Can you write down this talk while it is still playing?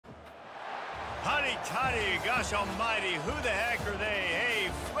Huddy-tuddy, gosh almighty, who the heck are they?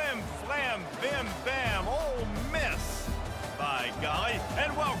 Hey, flim, flam, bim, bam, Ole Miss. By golly, and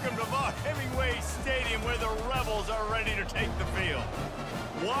welcome to Hemingway Stadium where the Rebels are ready to take the field.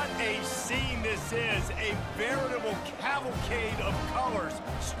 What a scene this is, a veritable cavalcade of colors,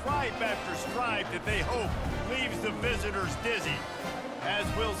 stripe after stripe that they hope leaves the visitors dizzy. As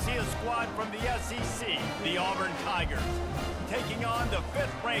we'll see a squad from the SEC, the Auburn Tigers, taking on the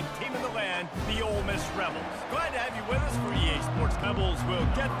 5th-ranked team in the land, the Ole Miss Rebels. Glad to have you with us for EA Sports. Rebels will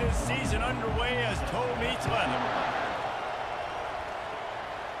get this season underway as toe meets leather.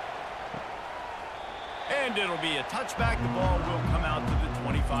 And it'll be a touchback. The ball will come out to the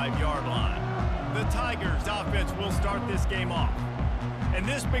 25-yard line. The Tigers offense will start this game off. And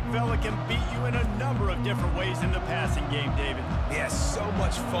this big fella can beat you in a number of different ways in the passing game, David. Yeah, so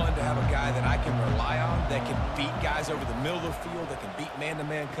much fun to have a guy that I can rely on, that can beat guys over the middle of the field, that can beat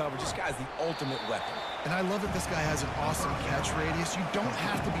man-to-man coverage. This guy's the ultimate weapon. And I love that this guy has an awesome catch radius. You don't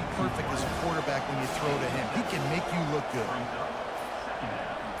have to be perfect as a quarterback when you throw to him. He can make you look good.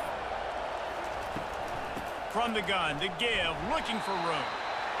 From the gun, the give, looking for room.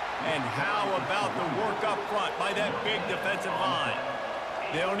 And how about the work up front by that big defensive line?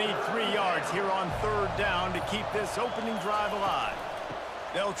 They'll need 3 yards here on 3rd down to keep this opening drive alive.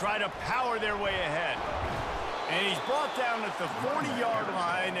 They'll try to power their way ahead. And he's brought down at the 40-yard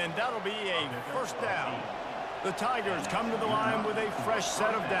line, and that'll be a 1st down. The Tigers come to the line with a fresh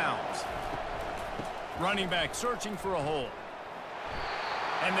set of downs. Running back searching for a hole.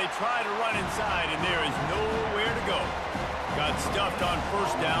 And they try to run inside, and there is nowhere to go. Got stuffed on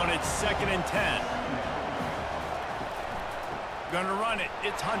 1st down. It's 2nd and 10. Gonna run it.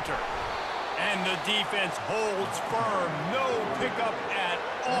 It's Hunter. And the defense holds firm. No pickup at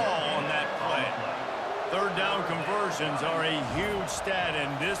all on that play. 3rd down conversions are a huge stat,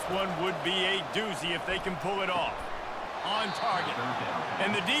 and this one would be a doozy if they can pull it off. On target.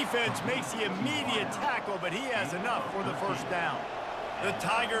 And the defense makes the immediate tackle, but he has enough for the 1st down. The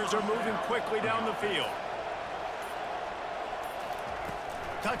Tigers are moving quickly down the field.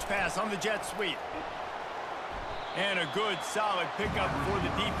 Touch pass on the jet sweep. And a good, solid pickup before the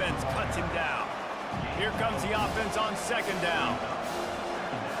defense cuts him down. Here comes the offense on 2nd down.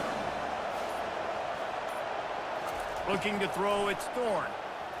 Looking to throw, it's Thorne.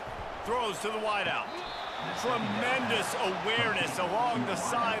 Throws to the wideout. Tremendous awareness along the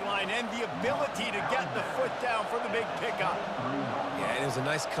sideline and the ability to get the foot down for the big pickup. Yeah, it was a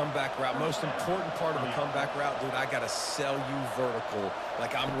nice comeback route. Most important part of a comeback route, dude, I got to sell you vertical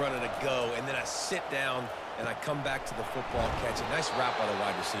like I'm running a go, and then I sit down and I come back to the football catch. A nice route by the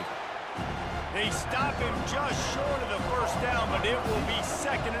wide receiver. They stop him just short of the 1st down, but it will be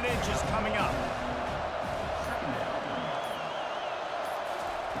 2nd and inches coming up.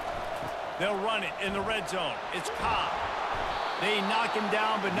 They'll run it in the red zone. It's Cobb. They knock him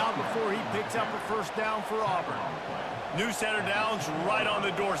down, but not before he picks up a 1st down for Auburn. New set of downs right on the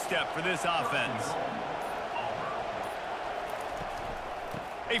doorstep for this offense.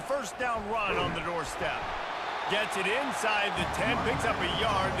 A 1st down run on the doorstep. Gets it inside the 10, picks up a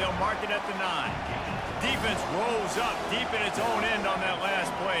yard. They'll mark it at the 9. Defense rolls up deep in its own end on that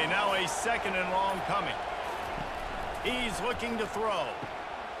last play. Now a 2nd and long coming. He's looking to throw.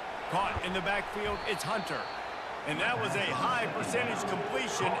 Caught in the backfield, it's Hunter. And that was a high percentage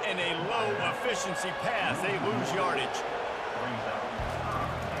completion and a low efficiency pass. They lose yardage.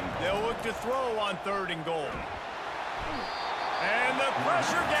 They'll look to throw on 3rd and goal. And the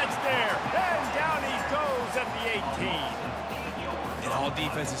pressure gets there. And down he goes at the 18. And all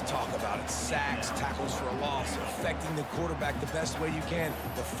defenses talk about it. Sacks, tackles for a loss, affecting the quarterback the best way you can.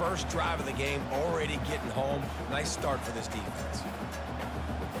 The 1st drive of the game, already getting home. Nice start for this defense.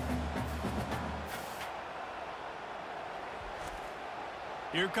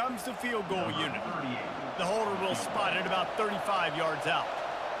 Here comes the field goal unit. The holder will spot it about 35 yards out.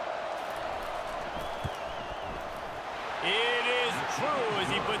 It is true as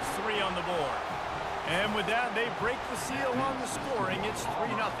he puts 3 on the board. And with that, they break the seal on the scoring. It's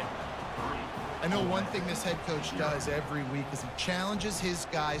 3-0. I know one thing this head coach does every week is he challenges his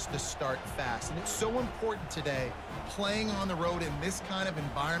guys to start fast. And it's so important today, playing on the road in this kind of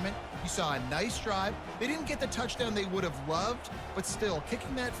environment. You saw a nice drive. They didn't get the touchdown they would have loved, but still,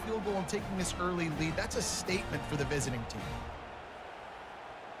 kicking that field goal and taking this early lead, that's a statement for the visiting team.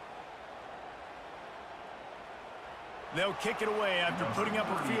 They'll kick it away after putting up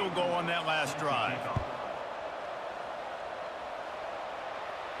a field goal on that last drive.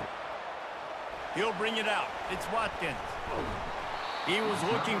 He'll bring it out. It's Watkins. He was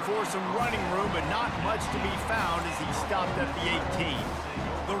looking for some running room, but not much to be found as he stopped at the 18.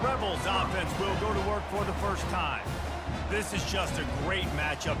 The Rebels offense will go to work for the first time. This is just a great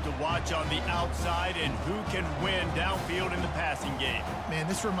matchup to watch on the outside and who can win downfield in the passing game. Man,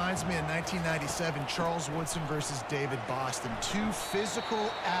 this reminds me of 1997, Charles Woodson versus David Boston. Two physical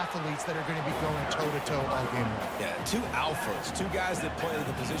athletes that are going to be going toe-to-toe all game long. Yeah, two alphas, two guys that play in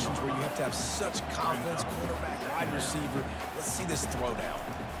the positions where you have to have such confidence, quarterback, wide receiver. Let's see this throwdown.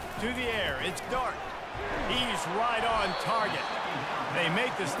 To the air, it's Dart. He's right on target. They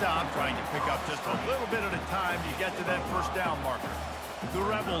make the stop, trying to pick up just a little bit at a time to get to that first down marker. The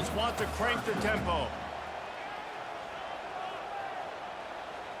Rebels want to crank the tempo.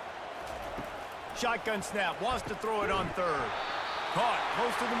 Shotgun snap, wants to throw it on third. Caught,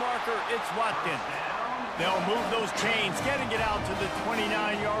 close to the marker, it's Watkins. They'll move those chains, getting it out to the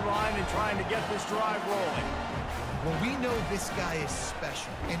 29-yard line and trying to get this drive rolling. Well, we know this guy is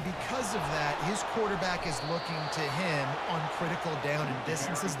special, and because of that, his quarterback is looking to him on critical down and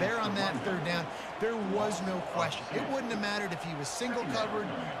distances. There on that third down, there was no question. It wouldn't have mattered if he was single covered,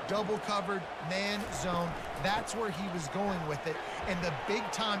 double covered, man, zone. That's where he was going with it, and the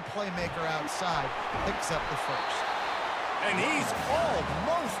big-time playmaker outside picks up the first. And he's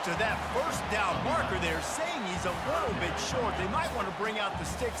almost to that first down marker there, saying he's a little bit short. They might want to bring out the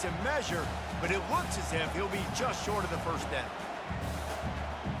sticks and measure, but it looks as if he'll be just short of the first down.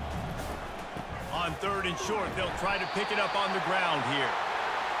 On third and short, they'll try to pick it up on the ground here.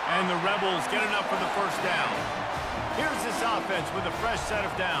 And the Rebels get enough for the first down. Here's this offense with a fresh set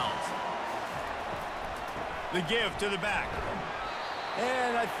of downs. The give to the back.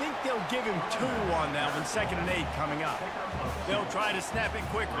 And I think they'll give him 2 on that one, 2nd and 8 coming up. They'll try to snap it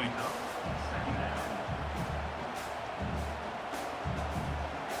quickly.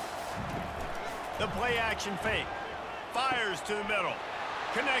 The play action fake. Fires to the middle.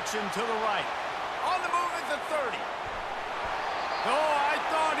 Connection to the right. On the move at the 30. Oh, I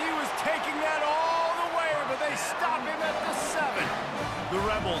thought he was taking that all the way, but they stop him at the 7. The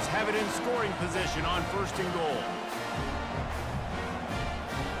Rebels have it in scoring position on 1st and goal.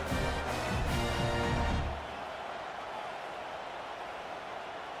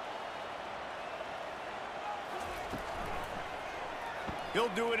 He'll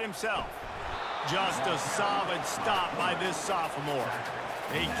do it himself. Just a solid stop by this sophomore.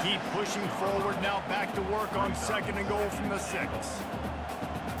 They keep pushing forward, now back to work on 2nd and goal from the 6.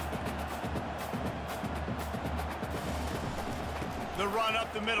 The run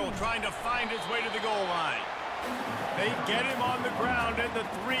up the middle, trying to find his way to the goal line. They get him on the ground at the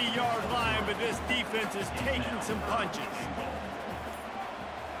 3-yard line, but this defense is taking some punches.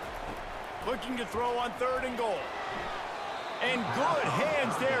 Looking to throw on 3rd and goal. And good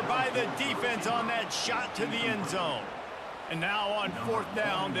hands there by the defense on that shot to the end zone. And now on 4th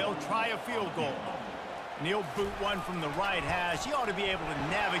down, they'll try a field goal. And he'll boot one from the right hash. He ought to be able to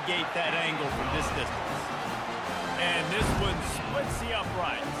navigate that angle from this distance. And this one splits the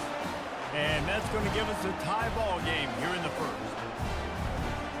uprights. And that's going to give us a tie ball game here in the first.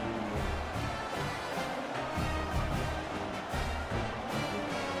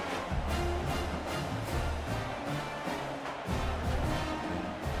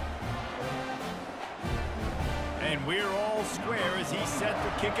 And we're all square as he's set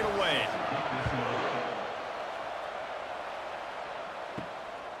to kick it away.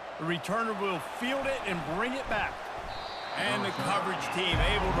 The returner will field it and bring it back. And the coverage team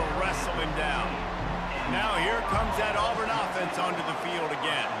able to wrestle him down. Now here comes that Auburn offense onto the field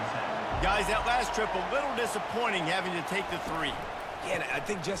again. Guys, that last trip a little disappointing having to take the 3. Yeah, and I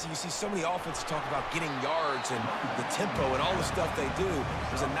think, Jesse, you see so many offenses talk about getting yards and the tempo and all the stuff they do.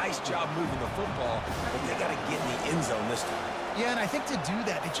 It was a nice job moving the football, but they got to get in the end zone this time. Yeah, and I think to do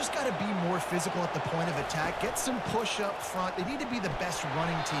that, they just got to be more physical at the point of attack, get some push up front. They need to be the best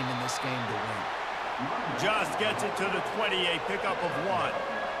running team in this game to win. Just gets it to the 20, a pickup of 1.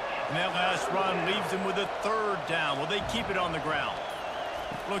 And that last run leaves them with a 3rd down. Will they keep it on the ground?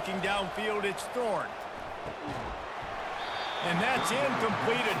 Looking downfield, it's Thorne. And that's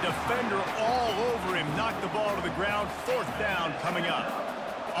incomplete. A defender all over him. Knocked the ball to the ground. 4th down coming up.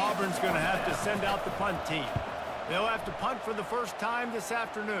 Auburn's going to have to send out the punt team. They'll have to punt for the first time this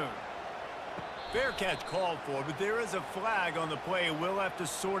afternoon. Fair catch called for, but there is a flag on the play. We'll have to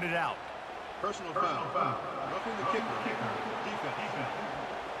sort it out. Personal foul. Roughing the kicker. Defense.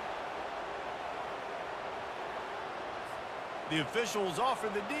 The officials offer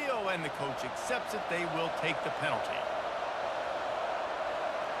the deal, and the coach accepts it. They will take the penalty.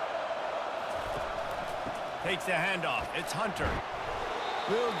 Takes the handoff. It's Hunter.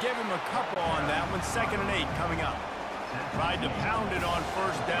 We'll give him a couple on that one. 2nd and 8 coming up. Tried to pound it on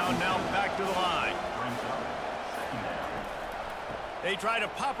 1st down. Now back to the line. They try to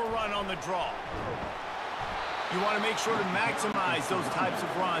pop a run on the draw. You want to make sure to maximize those types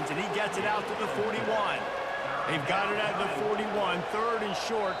of runs, and he gets it out to the 41. They've got it at the 41, third and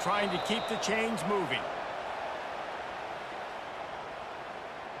short, trying to keep the chains moving.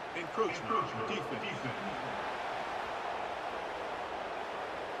 Encroachment. Defense.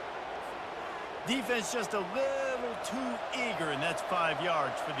 Defense just a little too eager, and that's 5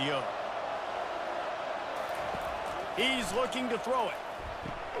 yards for the Oak. He's looking to throw it.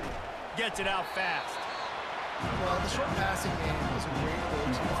 Gets it out fast. Well, the short passing game is a great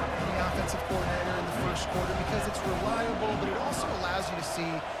go-to for any offensive coordinator in the first quarter because it's reliable, but it also allows you to see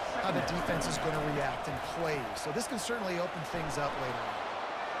how the defense is going to react and play. So this can certainly open things up later on.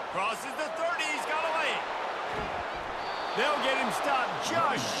 Crosses the 30. He's got away. They'll get him stopped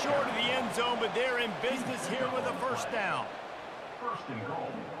just short of the end zone, but they're in business here with a first down. First and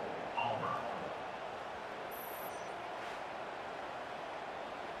goal. Auburn.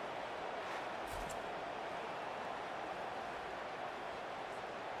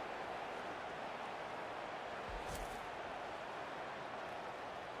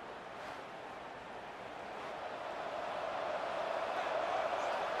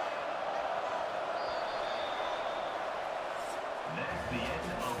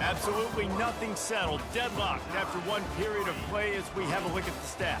 Absolutely nothing settled. Deadlocked after one period of play as we have a look at the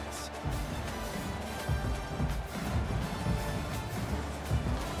stats.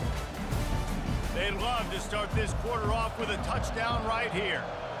 They'd love to start this quarter off with a touchdown right here.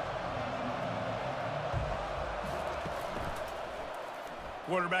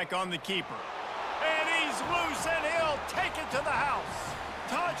 Quarterback on the keeper. And he's loose, and he'll take it to the house.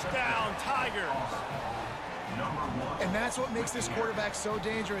 Touchdown, Tigers. And that's what makes this quarterback so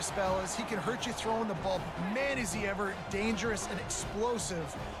dangerous, fellas. He can hurt you throwing the ball. Man, is he ever dangerous and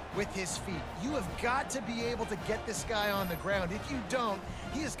explosive with his feet. You have got to be able to get this guy on the ground. If you don't,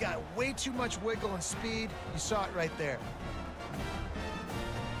 he has got way too much wiggle and speed. You saw it right there.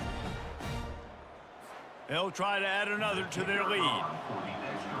 They'll try to add another to their lead.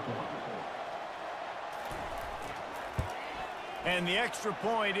 And the extra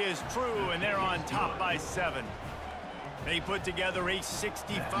point is true, and they're on top by 7. They put together a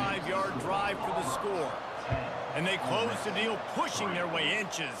 65-yard drive for the score. And they close the deal, pushing their way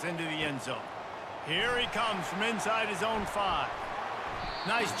inches into the end zone. Here he comes from inside his own 5.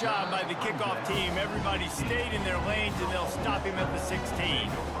 Nice job by the kickoff team. Everybody stayed in their lanes, and they'll stop him at the 16.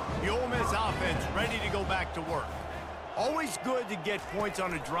 The Ole Miss offense ready to go back to work. Always good to get points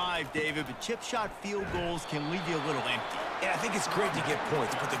on a drive, David, but chip shot field goals can leave you a little empty. Yeah, I think it's great to get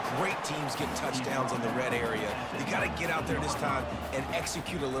points, but the great teams get touchdowns in the red area. You got to get out there this time and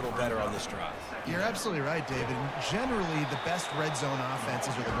execute a little better on this drive. You're absolutely right, David. Generally, the best red zone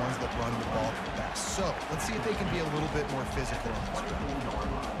offenses are the ones that run the ball the best. So let's see if they can be a little bit more physical on this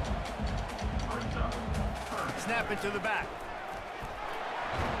drive. Snap it to the back.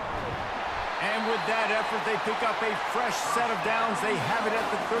 And with that effort, they pick up a fresh set of downs. They have it at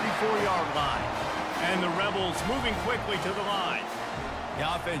the 34-yard line. And the Rebels moving quickly to the line. The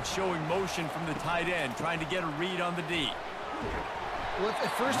offense showing motion from the tight end, trying to get a read on the D. Well, if at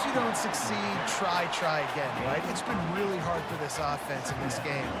first you don't succeed, try again, right? It's been really hard for this offense in this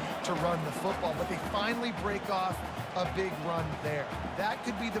game to run the football, but they finally break off a big run there. That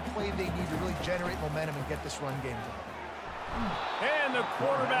could be the play they need to really generate momentum and get this run game going. And the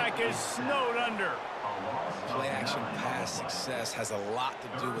quarterback is snowed under. Play-action pass success has a lot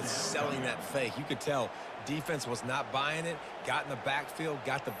to do with selling that fake. You could tell defense was not buying it, got in the backfield,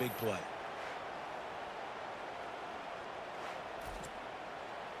 got the big play.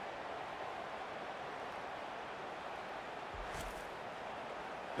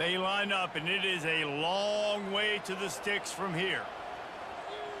 They line up, and it is a long way to the sticks from here.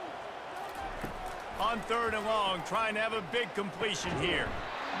 On 3rd and long, trying to have a big completion here.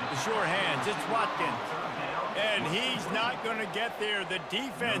 The sure hands, it's Watkins. And he's not going to get there. The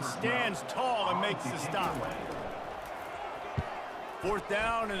defense stands tall and makes the stop. 4th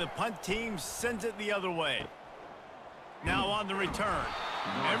down, and the punt team sends it the other way. Now on the return.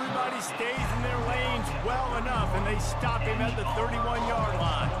 Everybody stays in their lanes well enough, and they stop him at the 31-yard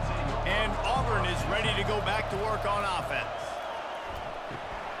line. And Auburn is ready to go back to work on offense.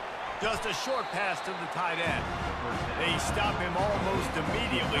 Just a short pass to the tight end. They stop him almost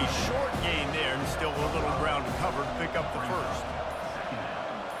immediately. Short gain there, and still a little ground covered to pick up the first.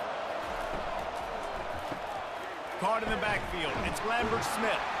 Caught in the backfield. It's Lambert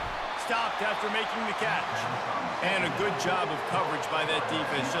Smith. Stopped after making the catch. And a good job of coverage by that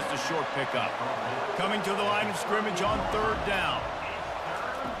defense. Just a short pickup. Coming to the line of scrimmage on 3rd down.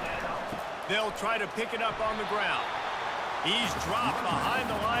 They'll try to pick it up on the ground. He's dropped behind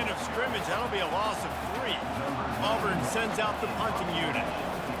the line of scrimmage. That'll be a loss of 3. Auburn sends out the punting unit.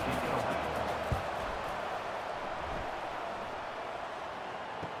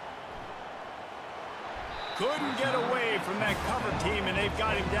 Couldn't get away from that cover team, and they've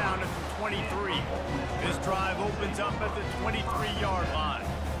got him down at the 23. This drive opens up at the 23-yard line.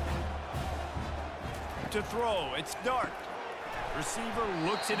 To throw, it's Dart. Receiver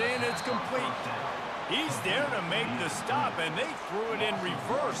looks it in, it's complete. He's there to make the stop, and they threw it in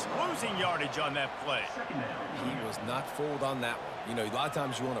reverse, losing yardage on that play. He was not fooled on that one. You know, a lot of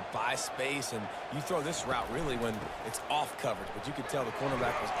times you want to buy space, and you throw this route really when it's off coverage. But you could tell the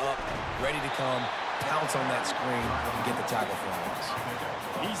cornerback was up, ready to come, pounce on that screen, and get the tackle for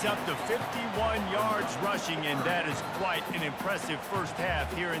him. He's up to 51 yards rushing, and that is quite an impressive first half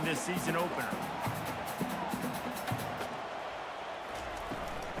here in this season opener.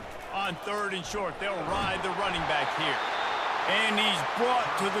 On 3rd and short, they'll ride the running back here. And he's brought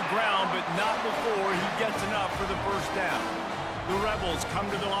to the ground, but not before he gets enough for the first down. The Rebels come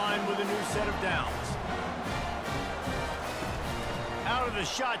to the line with a new set of downs. Out of the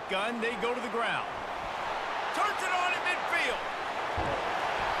shotgun, they go to the ground. Turns it on at midfield.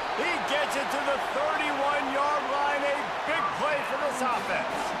 He gets it to the 31-yard line. A big play for this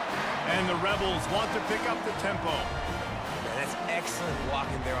offense. And the Rebels want to pick up the tempo. That's excellent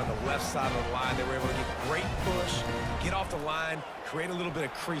blocking there on the left side of the line. They were able to get great push, get off the line, create a little bit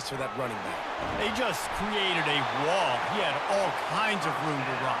of crease for that running back. They just created a wall. He had all kinds of room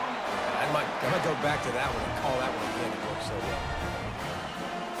to run. I might go back to that one and call that one again. It worked so well.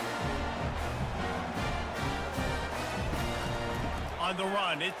 On the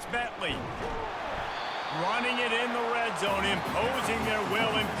run, it's Bentley. Running it in the red zone, imposing their will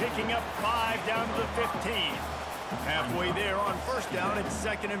and picking up 5 down to the 15. Halfway there on first down, it's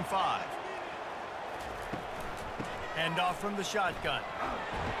 2nd and 5. Handoff from the shotgun.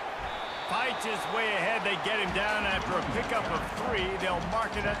 Fights his way ahead. They get him down after a pickup of 3. They'll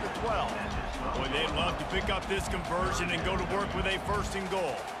mark it at the 12. Boy, they'd love to pick up this conversion and go to work with a 1st and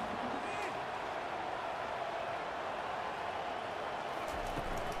goal.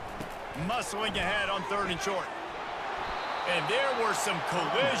 Muscling ahead on 3rd and short. And there were some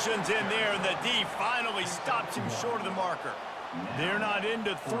collisions in there, and the D finally stops him short of the marker. They're not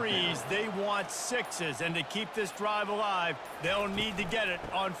into 3s. They want 6s. And to keep this drive alive, they'll need to get it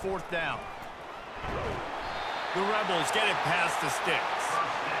on 4th down. The Rebels get it past the sticks.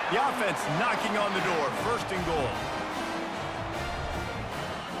 The offense knocking on the door. 1st and goal.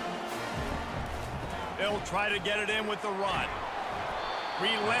 They'll try to get it in with the run.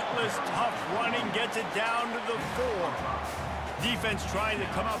 Relentless, tough running gets it down to the 4. Defense trying to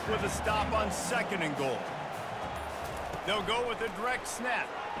come up with a stop on 2nd and goal. They'll go with a direct snap.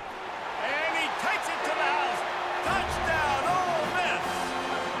 And he takes it to the house. Touchdown, Ole Miss!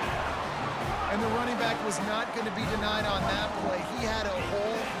 And the running back was not going to be denied on that play. He had a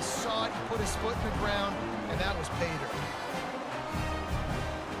hole, he saw it, he put his foot in the ground, and that was pay dirt.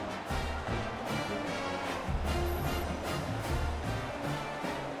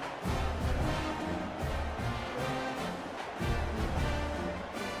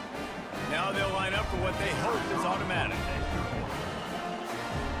 Now they'll line up for what they hope is automatic.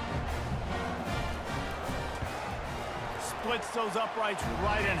 Splits those uprights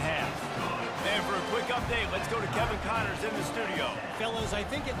right in half. And for a quick update, let's go to Kevin Connors in the studio. Fellas, I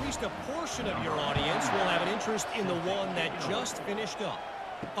think at least a portion of your audience will have an interest in the one that just finished up.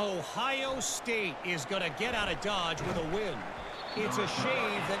 Ohio State is going to get out of Dodge with a win. It's a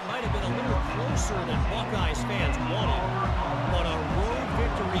shave that might have been a little closer than Buckeyes fans wanted. But a road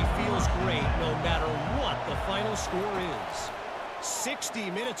victory feels great no matter what the final score is.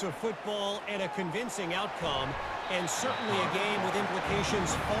 60 minutes of football and a convincing outcome, and certainly a game with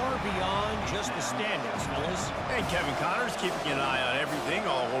implications far beyond just the standings, fellas. And Kevin Connors keeping an eye on everything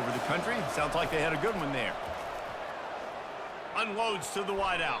all over the country. Sounds like they had a good one there. Unloads to the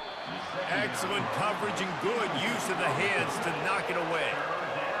wideout. Excellent coverage and good use of the hands to knock it away.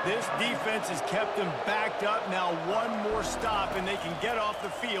 This defense has kept them backed up. Now one more stop and they can get off the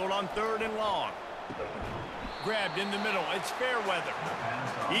field on 3rd and long. Grabbed in the middle. It's Fairweather.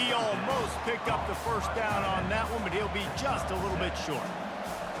 He almost picked up the first down on that one, but he'll be just a little bit short.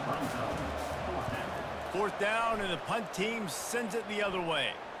 4th down, and the punt team sends it the other way.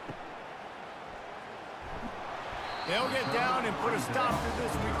 They'll get down and put a stop to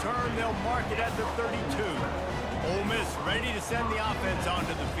this return. They'll mark it at the 32. Ole Miss ready to send the offense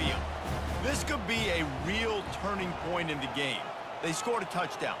onto the field. This could be a real turning point in the game. They scored a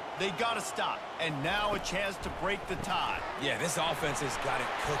touchdown. They got to stop. And now a chance to break the tie. Yeah, this offense has got it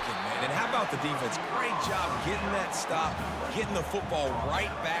cooking, man. And how about the defense? Great job getting that stop, getting the football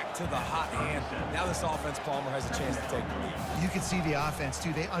right back to the hot hand. Now this offense, Palmer, has a chance to take the lead. You can see the offense,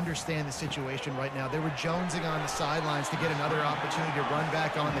 too. They understand the situation right now. They were jonesing on the sidelines to get another opportunity to run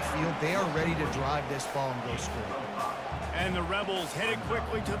back on the field. They are ready to drive this ball and go score. And the Rebels headed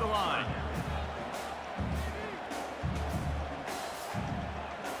quickly to the line.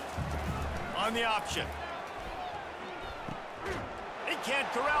 On the option. He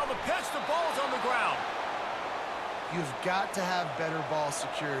can't corral the pitch. The ball's on the ground. You've got to have better ball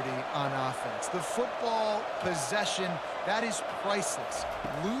security on offense. The football possession, that is priceless.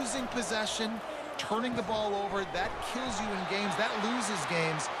 Losing possession, turning the ball over, that kills you in games. That loses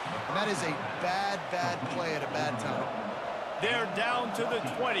games. And that is a bad, bad play at a bad time. They're down to the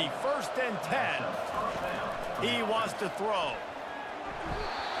 20. 1st and 10. He wants to throw.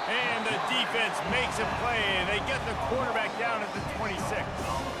 And the defense makes a play, and they get the quarterback down at the 26.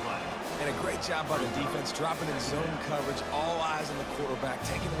 And a great job by the defense, dropping in zone coverage, all eyes on the quarterback,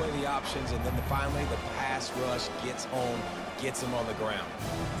 taking away the options, and then finally the pass rush gets home, gets him on the ground.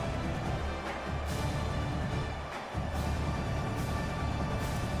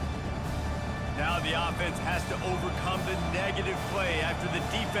 Now the offense has to overcome the negative play after the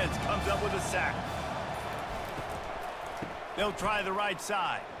defense comes up with a sack. They'll try the right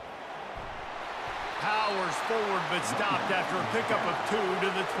side. Powers forward, but stopped after a pickup of 2 to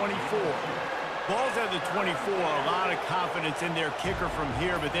the 24. Ball's at the 24. A lot of confidence in their kicker from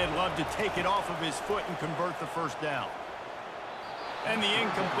here, but they'd love to take it off of his foot and convert the first down. And the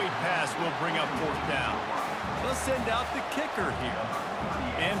incomplete pass will bring up 4th down. They'll send out the kicker here.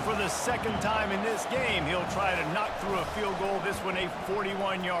 And for the 2nd time in this game, he'll try to knock through a field goal, this one a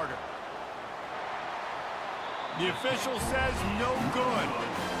 41-yarder. The official says no good.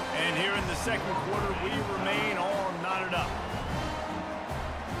 And here in the 2nd quarter, we remain all knotted up.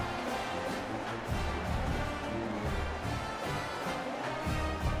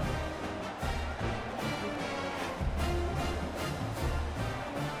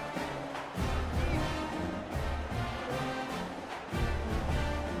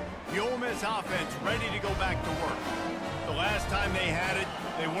 The Ole Miss offense ready to go back to work. The last time they had it,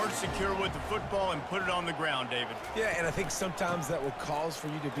 they weren't secure with the football and put it on the ground, David. Yeah, and I think sometimes that will cause for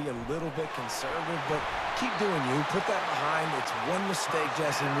you to be a little bit conservative, but keep doing you. Put that behind. It's one mistake,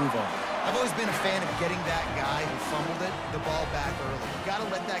 Jesse, move on. I've always been a fan of getting that guy who fumbled it, the ball back early. You got to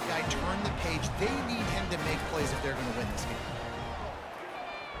let that guy turn the page. They need him to make plays if they're going to win this game.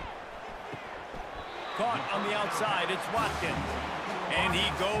 Caught on the outside, it's Watkins. And he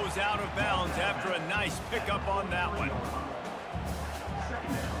goes out of bounds after a nice pickup on that one.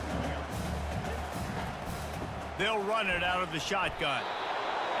 They'll run it out of the shotgun.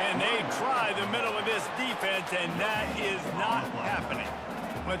 And they try the middle of this defense, and that is not happening.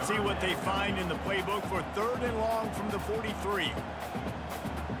 Let's see what they find in the playbook for 3rd and long from the 43.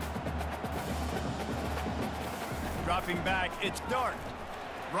 Dropping back, it's Dart.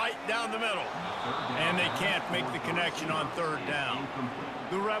 Right down the middle. And they can't make the connection on 3rd down.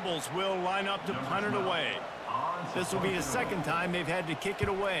 The Rebels will line up to punt it away. This will be the 2nd time they've had to kick it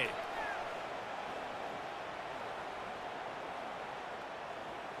away.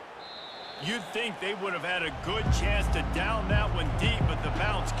 You'd think they would have had a good chance to down that one deep, but the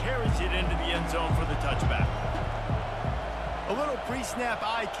bounce carries it into the end zone for the touchback. A little pre-snap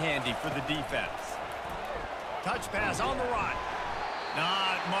eye candy for the defense. Touch pass on the run.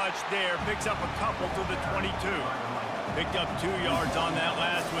 Not much there. Picks up a couple to the 22. Picked up 2 yards on that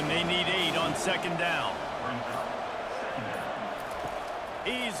last one. They need 8 on 2nd down.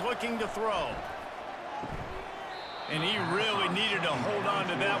 He's looking to throw. And he really needed to hold on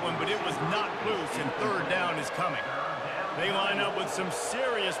to that one, but it was not loose, and 3rd down is coming. They line up with some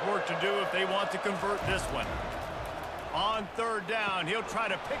serious work to do if they want to convert this one. On 3rd down, he'll try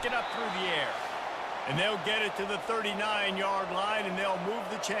to pick it up through the air. And they'll get it to the 39-yard line, and they'll move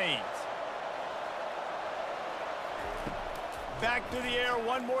the chains. Back to the air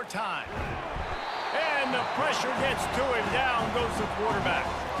one more time. And the pressure gets to him. Down goes the quarterback.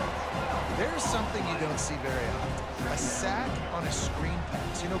 There's something you don't see very often. A sack on a screen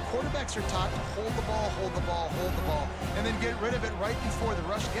pass. You know, quarterbacks are taught to hold the ball, hold the ball, hold the ball, and then get rid of it right before the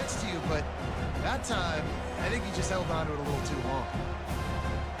rush gets to you. But that time, I think he just held on to it a little too long.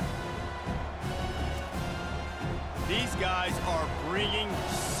 These guys are bringing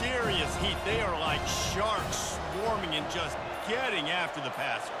serious heat. They are like sharks swarming and just getting after the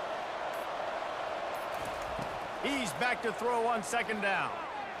passer. He's back to throw on 2nd down.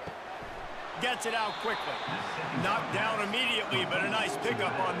 Gets it out quickly. Knocked down immediately, but a nice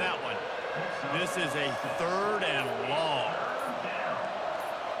pickup on that one. This is a 3rd and long.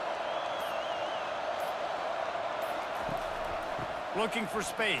 Looking for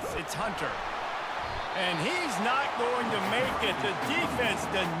space. It's Hunter. And he's not going to make it. The defense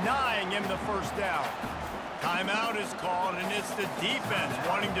denying him the first down. Timeout is called, and it's the defense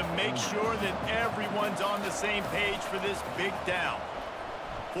wanting to make sure that everyone's on the same page for this big down.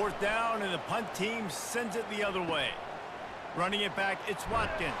 4th down, and the punt team sends it the other way. Running it back, it's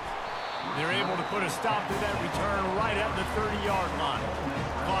Watkins. They're able to put a stop to that return right at the 30-yard line.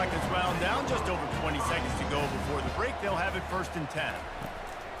 Clock is wound down, just over 20 seconds to go before the break. They'll have it 1st and 10.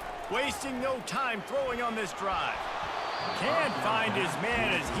 Wasting no time throwing on this drive. Can't find his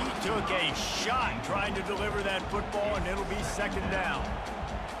man as he took a shot trying to deliver that football, and it'll be 2nd down.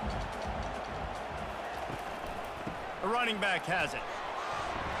 The running back has it.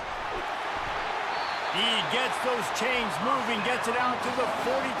 He gets those chains moving, gets it out to the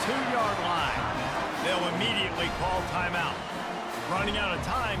 42-yard line. They'll immediately call timeout. Running out of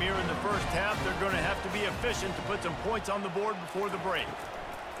time here in the first half, they're going to have to be efficient to put some points on the board before the break.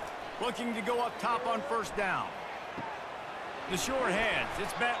 Looking to go up top on 1st down. The sure hands,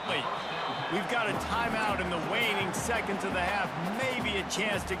 it's Bentley. We've got a timeout in the waning seconds of the half. Maybe a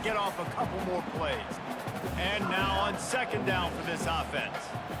chance to get off a couple more plays. And now on 2nd down for this offense.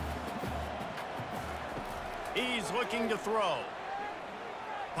 He's looking to throw.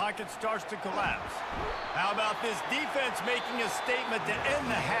 Pocket starts to collapse. How about this defense making a statement to end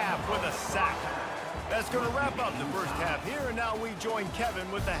the half with a sack? That's going to wrap up the first half here, and now we join Kevin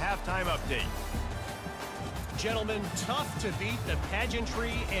with the halftime update. Gentlemen, tough to beat the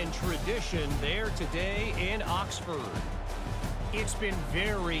pageantry and tradition there today in Oxford. It's been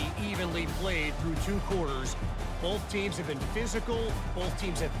very evenly played through 2 quarters. Both teams have been physical. Both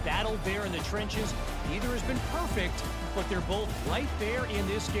teams have battled there in the trenches. Neither has been perfect, but they're both right there in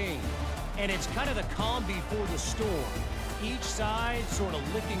this game. And it's kind of the calm before the storm. Each side sort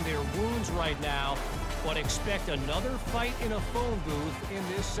of licking their wounds right now, but expect another fight in a phone booth in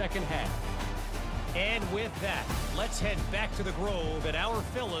this second half. And with that, let's head back to the Grove at our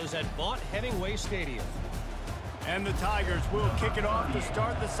fellas at Vaught Hemingway Stadium. And the Tigers will kick it off to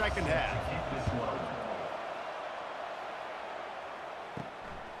start the second half.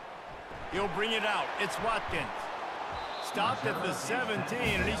 He'll bring it out. It's Watkins. Stopped at the 17,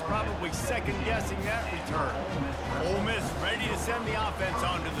 and he's probably second-guessing that return. Ole Miss ready to send the offense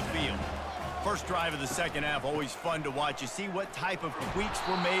onto the field. First drive of the second half, always fun to watch. You see what type of tweaks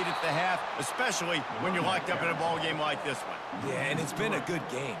were made at the half, especially when you're locked up in a ball game like this one. Yeah, and it's been a good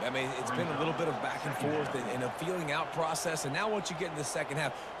game. I mean, it's been a little bit of back and forth and a feeling out process. And now once you get in the second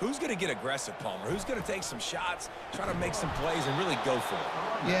half, who's going to get aggressive, Palmer? Who's going to take some shots, try to make some plays, and really go for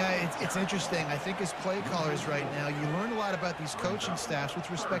it? Yeah, it's interesting. I think as play callers right now, you learn a lot about these coaching staffs with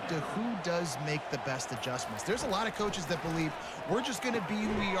respect to who does make the best adjustments. There's a lot of coaches that believe we're just going to be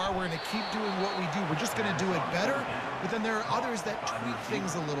who we are. We're going to keep doing what we do. We're just going to do it better. But then there are others that tweak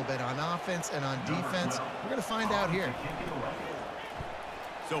things a little bit on offense and on defense. We're going to find out here.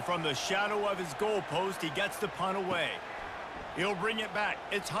 So from the shadow of his goalpost, he gets the punt away. He'll bring it back.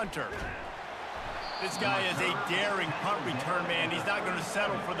 It's Hunter. This guy is a daring punt return man. He's not going to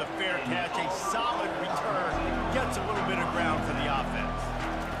settle for the fair catch. A solid return. Gets a little bit of ground for the offense.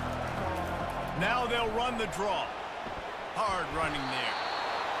 Now they'll run the draw. Hard running there.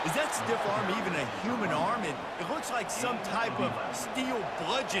 Is that stiff arm even a human arm? It looks like some type of steel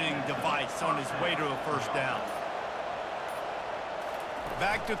bludgeoning device on his way to a first down.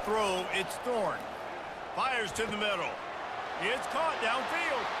 Back to throw, it's Thorne. Fires to the middle. It's caught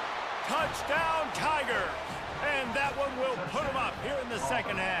downfield. Touchdown, Tiger. And that one will put him up here in the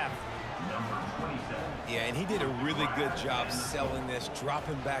second half. Yeah, and he did a really good job selling this,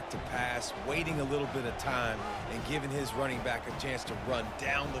 dropping back to pass, waiting a little bit of time, and giving his running back a chance to run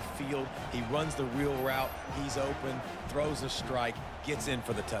down the field. He runs the real route. He's open, throws a strike, gets in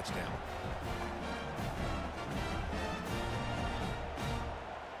for the touchdown.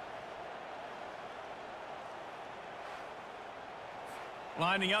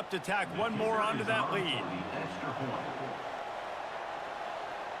 Lining up to tack one more onto that lead.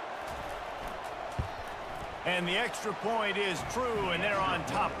 And the extra point is true, and they're on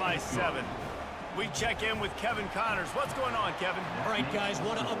top by 7. We check in with Kevin Connors. What's going on, Kevin? All right, guys,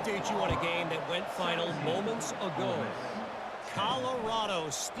 want to update you on a game that went final moments ago. Colorado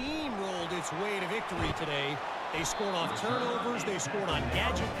steamrolled its way to victory today. They scored off turnovers, they scored on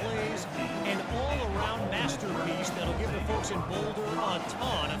gadget plays, an all-around masterpiece that'll give the folks in Boulder a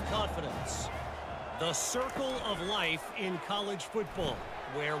ton of confidence. The circle of life in college football.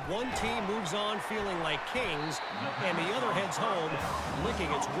 where one team moves on feeling like kings and the other heads home licking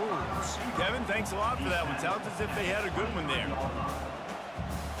its wounds. Kevin, thanks a lot for that one. Sounds as if they had a good one there.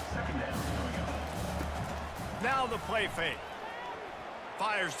 Now the play fake.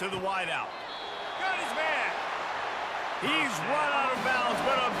 Fires to the wideout. Got his man. He's run out of bounds,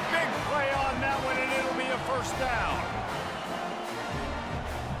 but a big play on that one, and it'll be a first down.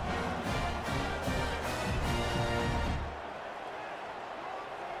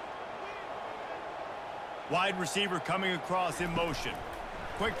 Wide receiver coming across in motion.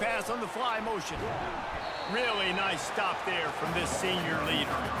 Quick pass on the fly motion. Really nice stop there from this senior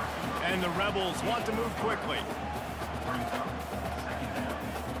leader. And the Rebels want to move quickly.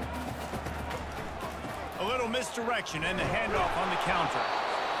 A little misdirection and the handoff on the counter.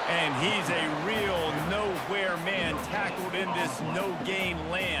 And he's a real nowhere man tackled in this no-gain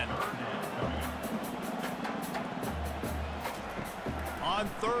land. On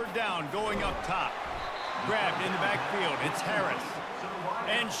third down, going up top. Grabbed in the backfield. It's Harris.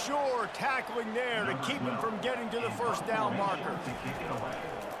 And sure, tackling there to keep him from getting to the first down marker.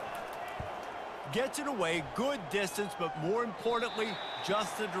 Gets it away, good distance, but more importantly,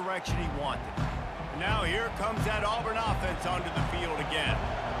 just the direction he wanted. Now here comes that Auburn offense onto the field again.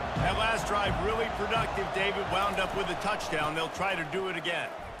 That last drive really productive. David wound up with a touchdown. They'll try to do it again.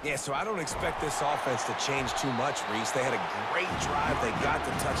 Yeah, so I don't expect this offense to change too much, Reese. They had a great drive. They got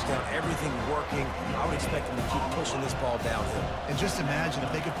the touchdown. Everything working. I would expect them to keep pushing this ball downhill. And just imagine if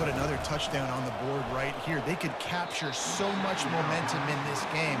they could put another touchdown on the board right here. They could capture so much momentum in this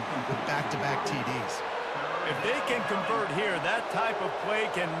game with back-to-back TDs. If they can convert here, that type of play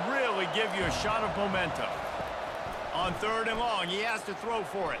can really give you a shot of momentum. On third and long, he has to throw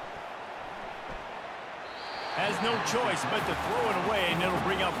for it. Has no choice but to throw it away, and it'll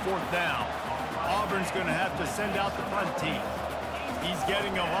bring up fourth down. Auburn's going to have to send out the punt team. He's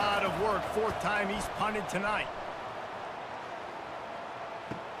getting a lot of work. Fourth time he's punted tonight.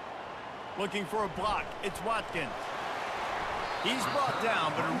 Looking for a block. It's Watkins. He's brought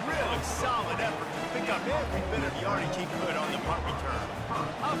down, but a really solid effort to pick up every bit of yardage he could on the punt return.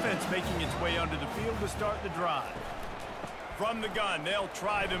 Offense making its way onto the field to start the drive. From the gun, they'll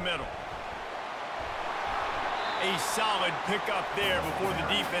try the middle. A solid pickup there before the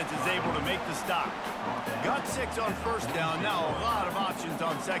defense is able to make the stop. Got 6 on first down. Now a lot of options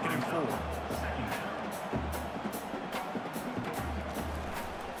on second and 4.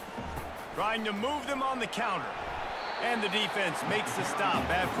 Trying to move them on the counter. And the defense makes the stop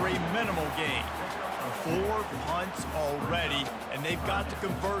after a minimal gain. 4 punts already, and they've got to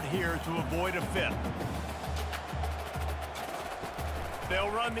convert here to avoid a 5th.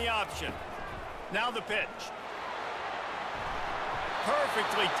 They'll run the option. Now the pitch.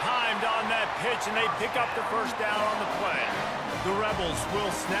 Perfectly timed on that pitch, and they pick up the first down on the play. The Rebels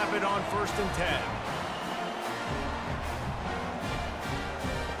will snap it on 1st and 10.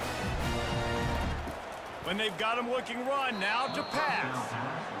 When they've got him looking run, now to pass.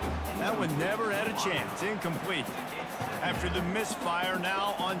 That one never had a chance. Incomplete. After the misfire,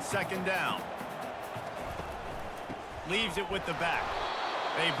 now on 2nd down. Leaves it with the back.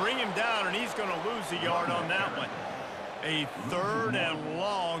 They bring him down, and he's going to lose a yard on that one. A 3rd and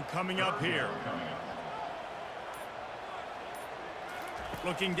long coming up here.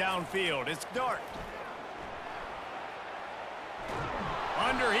 Looking downfield, it's Dart.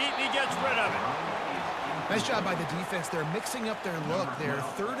 Under heat, and he gets rid of it. Nice job by the defense. They're mixing up their look. They're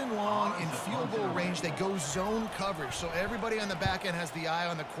 3rd and long in field goal range. They go zone coverage, so everybody on the back end has the eye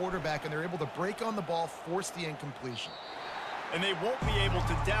on the quarterback, and they're able to break on the ball, force the incompletion. And they won't be able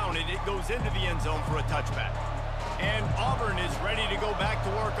to down it. It goes into the end zone for a touchback. And Auburn is ready to go back to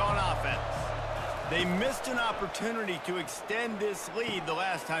work on offense. They missed an opportunity to extend this lead the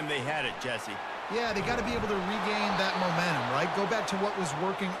last time they had it, Jesse. Yeah, they got to be able to regain that momentum, right? Go back to what was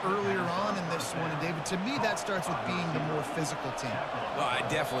working earlier on in this one. And, David, to me, that starts with being the more physical team. Oh, I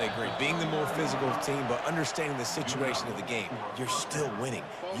definitely agree. Being the more physical team, but understanding the situation of the game. You're still winning.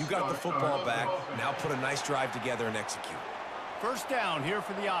 You got the football back. Now put a nice drive together and execute. First down here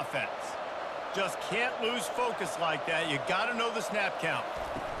for the offense. Just can't lose focus like that. You got to know the snap count.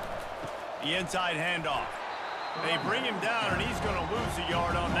 The inside handoff. They bring him down, and he's going to lose a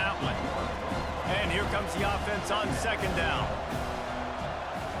yard on that one. And here comes the offense on 2nd down.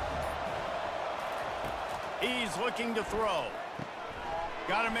 He's looking to throw.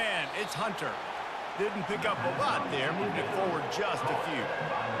 Got a man. It's Hunter. Didn't pick up a lot there. Moved it forward just a few.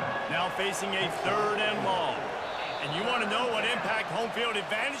 Now facing a 3rd and long. And you want to know what impact home field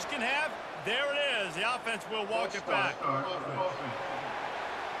advantage can have? There it is. The offense will walk it back.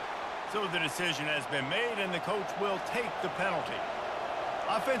 So the decision has been made, and the coach will take the penalty.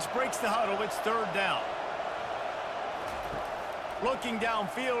 Offense breaks the huddle. It's third down. Looking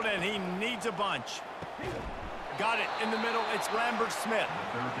downfield, and he needs a bunch. Got it in the middle. It's Lambert Smith.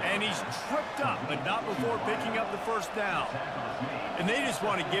 And he's tripped up, but not before picking up the first down. And they just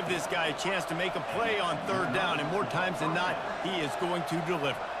want to give this guy a chance to make a play on third down. And more times than not, he is going to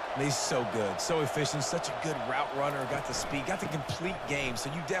deliver. He's so good, so efficient, such a good route runner, got the speed, got the complete game. So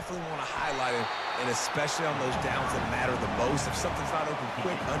you definitely want to highlight him, and especially on those downs that matter the most. If something's not open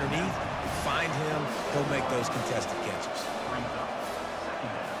quick underneath, find him. He'll make those contested catches.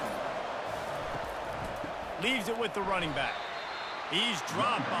 Leaves it with the running back. He's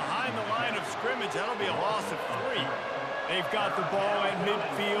dropped behind the line of scrimmage. That'll be a loss of 3. They've got the ball at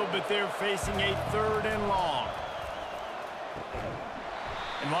midfield, but they're facing a third and long.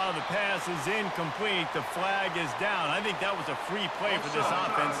 And while the pass is incomplete, the flag is down. I think that was a free play for this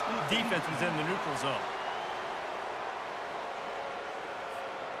offense. Defense was in the neutral zone.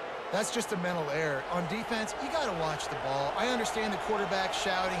 That's just a mental error. On defense, you got to watch the ball. I understand the quarterback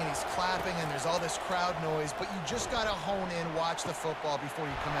shouting and he's clapping and there's all this crowd noise, but you just got to hone in, watch the football before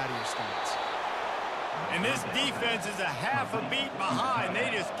you come out of your stance. And this defense is a half a beat behind. They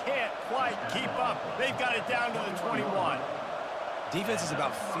just can't quite keep up. They've got it down to the 21. Defense is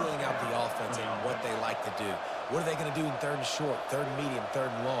about feeling out the offense and what they like to do. What are they going to do in third and short, third and medium,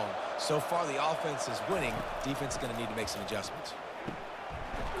 third and long? So far, the offense is winning. Defense is going to need to make some adjustments.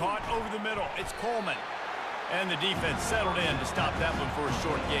 Caught over the middle. It's Coleman. And the defense settled in to stop that one for a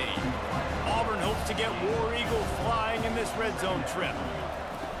short gain. Auburn hopes to get War Eagle flying in this red zone trip.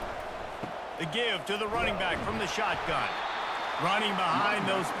 The give to the running back from the shotgun. Running behind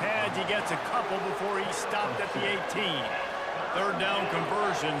those pads, he gets a couple before he's stopped at the 18. Third down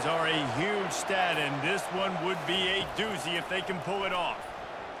conversions are a huge stat, and this one would be a doozy if they can pull it off.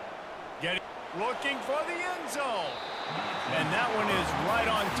 Looking for the end zone. And that one is right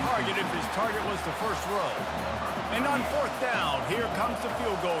on target if his target was the first row. And on fourth down, here comes the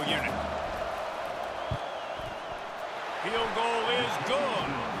field goal unit. Field goal is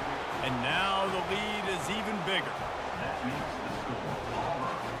good. And now the lead is even bigger. That makes the score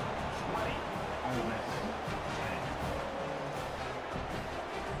Auburn 20, Ole Miss 10.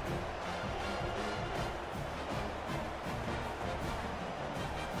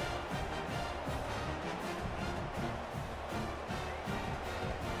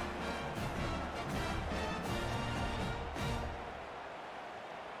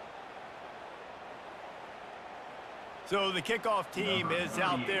 So the kickoff team is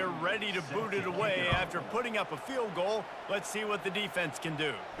out there ready to boot it away after putting up a field goal. Let's see what the defense can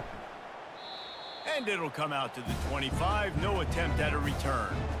do. And it'll come out to the 25. No attempt at a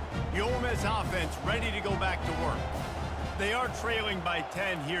return. The Ole Miss offense ready to go back to work. They are trailing by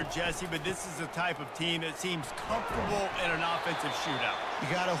 10 here, Jesse, but this is the type of team that seems comfortable in an offensive shootout.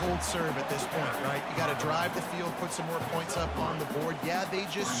 You got to hold serve at this point, right? You got to drive the field, put some more points up on the board. Yeah, they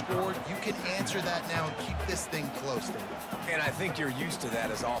just scored. You can answer that now and keep this thing close. And I think you're used to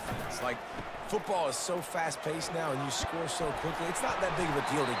that as offense. Like, football is so fast-paced now and you score so quickly, it's not that big of a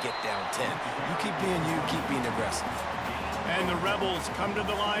deal to get down 10. You keep being aggressive. And the Rebels come to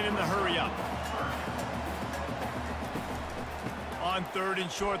the line in the hurry-up. On third and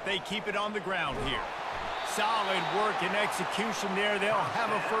short, they keep it on the ground here. Solid work and execution there. They'll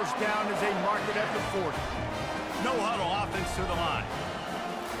have a first down as they mark it at the 40. No huddle offense to the line.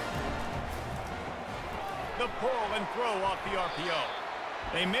 The pull and throw off the RPO.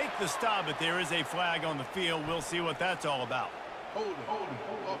 They make the stop, but there is a flag on the field. We'll see what that's all about. Holding,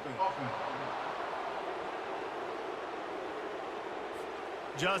 offense.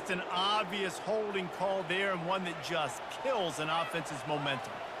 Just an obvious holding call there, and one that just kills an offense's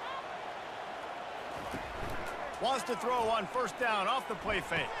momentum. Wants to throw on first down off the play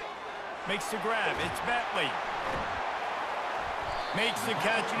fake. Makes the grab. It's Bentley. Makes the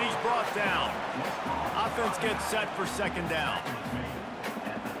catch, and he's brought down. Offense gets set for second down.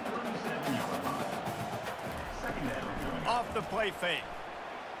 Off the play fake.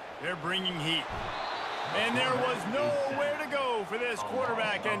 They're bringing heat. And there was nowhere to go for this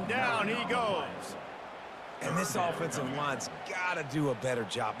quarterback, and down he goes. And this offensive line's got to do a better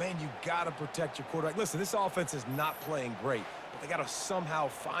job. Man, you got to protect your quarterback. Listen, this offense is not playing great, but they got to somehow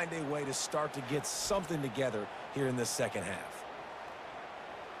find a way to start to get something together here in this second half.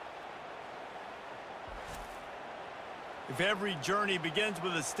 If every journey begins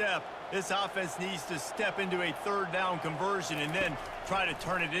with a step, this offense needs to step into a third down conversion and then try to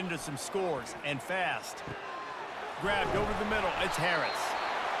turn it into some scores, and fast. Grabbed over the middle. It's Harris.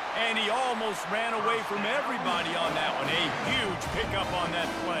 And he almost ran away from everybody on that one. A huge pickup on that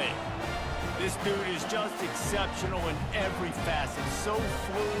play. This dude is just exceptional in every facet. So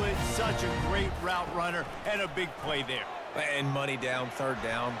fluid, such a great route runner, and a big play there. And money down, third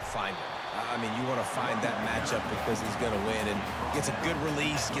down, find him. I mean, you want to find that matchup because he's going to win and gets a good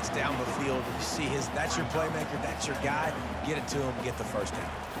release, gets down the field. You see that's your playmaker, that's your guy. Get it to him, get the first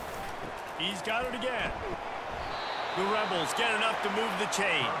down. He's got it again. The Rebels get enough to move the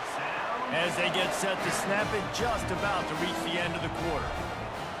chains as they get set to snap it, just about to reach the end of the quarter.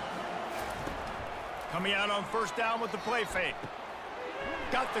 Coming out on first down with the play fake.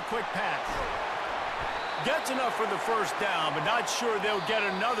 Got the quick pass. Gets enough for the first down, but not sure they'll get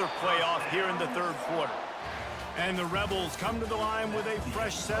another play off here in the third quarter. And the Rebels come to the line with a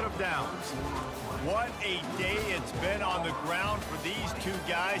fresh set of downs. What a day it's been on the ground for these two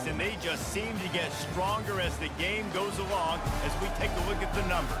guys, and they just seem to get stronger as the game goes along as we take a look at the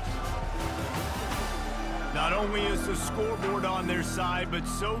numbers. Not only is the scoreboard on their side, but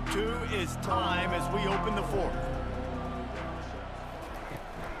so too is time as we open the fourth.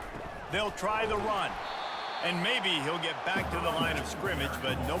 They'll try the run. And maybe he'll get back to the line of scrimmage,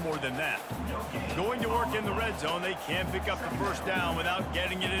 but no more than that. Going to work in the red zone, they can't pick up the first down without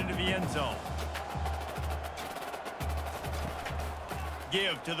getting it into the end zone.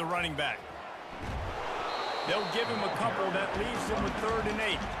 Give to the running back. They'll give him a couple that leaves him with 3rd and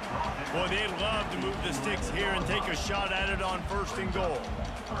 8. Boy, they'd love to move the sticks here and take a shot at it on 1st and goal.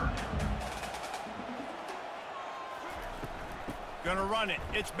 Gonna run it.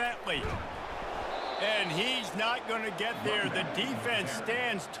 It's Bentley. And he's not going to get there. The defense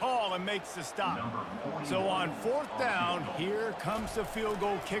stands tall and makes the stop. So on 4th down, here comes the field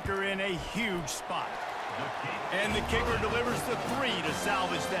goal kicker in a huge spot. And the kicker delivers the 3 to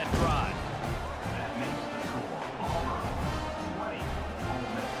salvage that drive. That makes the score Auburn 20, Ole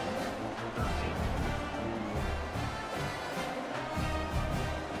Miss 13.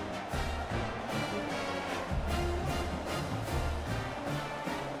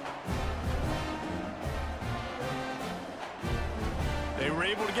 They were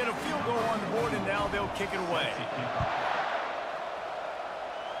able to get a field goal on the board, and now they'll kick it away.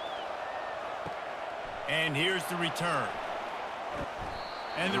 And here's the return.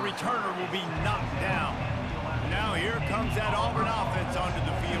 And the returner will be knocked down. Now here comes that Auburn offense onto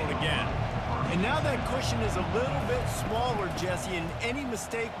the field again. And now that cushion is a little bit smaller, Jesse, and any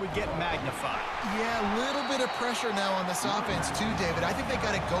mistake would get magnified. Yeah, a little bit of pressure now on this offense too, David. I think they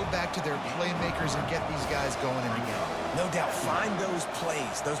got to go back to their playmakers and get these guys going in the game. No doubt, find those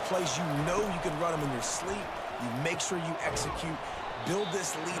plays you know you can run them in your sleep. You make sure you execute. Build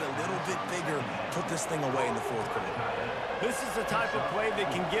this lead a little bit bigger. Put this thing away in the 4th quarter. This is the type of play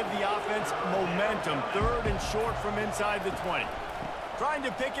that can give the offense momentum. 3rd and short from inside the 20. Trying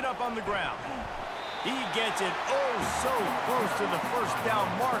to pick it up on the ground. He gets it oh so close to the first down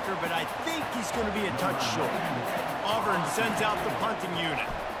marker, but I think he's going to be a touch short. Auburn sends out the punting unit.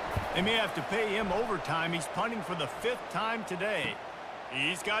 They may have to pay him overtime. He's punting for the 5th time today.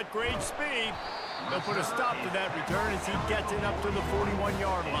 He's got great speed. They'll put a stop to that return as he gets it up to the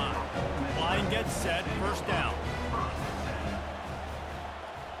 41-yard line. Line gets set, first down.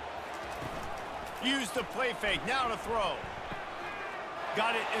 Use the play fake, now to throw.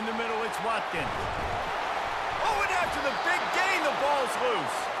 Got it in the middle, it's Watkins. Oh, and after the big gain, the ball's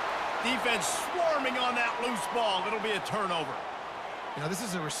loose. Defense swarming on that loose ball. It'll be a turnover. You know, this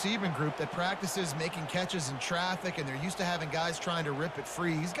is a receiving group that practices making catches in traffic, and they're used to having guys trying to rip it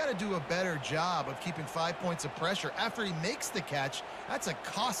free. He's got to do a better job of keeping 5 points of pressure. After he makes the catch, that's a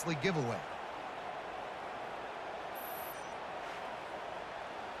costly giveaway.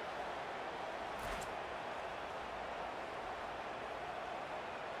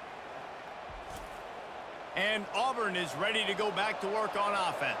 And Auburn is ready to go back to work on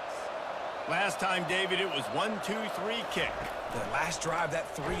offense. Last time, David, it was 1-2-3 kick. The last drive, that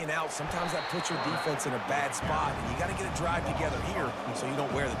 3 and out, sometimes that puts your defense in a bad spot. And you got to get a drive together here so you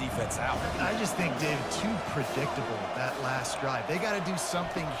don't wear the defense out. I just think, David, too predictable, that last drive. They got to do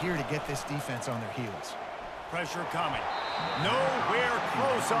something here to get this defense on their heels. Pressure coming. Nowhere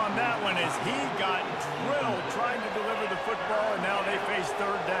close on that one as he got drilled trying to deliver the football, and now they face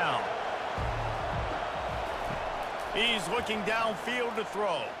 3rd down. He's looking downfield to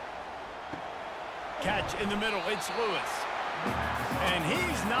throw. Catch in the middle, it's Lewis. And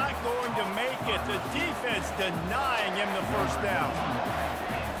he's not going to make it. The defense denying him the first down.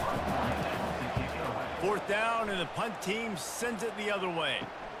 4th down, and the punt team sends it the other way.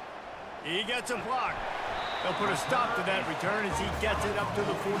 He gets a block. They'll put a stop to that return as he gets it up to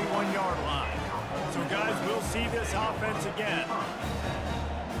the 41-yard line. So, guys, we'll see this offense again.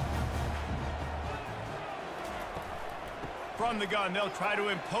 From the gun, they'll try to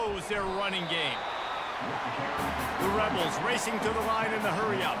impose their running game. The Rebels racing to the line in the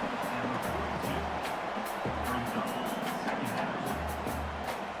hurry-up.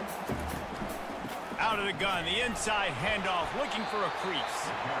 Out of the gun, the inside handoff, looking for a crease.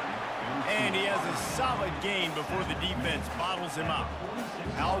 And he has a solid gain before the defense bottles him up.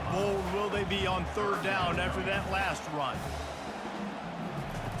 How bold will they be on third down after that last run?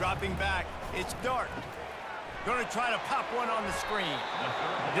 Dropping back, it's Dart. Going to try to pop one on the screen.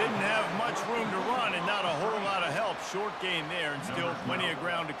 Didn't have much room to run and not a whole lot of help. Short gain there and still plenty of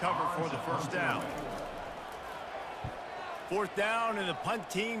ground to cover for the first down. Fourth down and the punt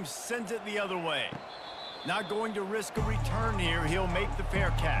team sends it the other way. Not going to risk a return here. He'll make the fair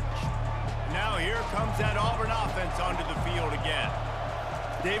catch. Now here comes that Auburn offense onto the field again.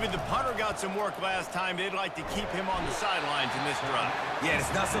 David, the punter got some work last time. They'd like to keep him on the sidelines in this drive. Yeah,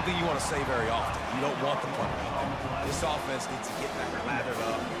 it's not something you want to say very often. You don't want the punter. This offense needs to get back lathered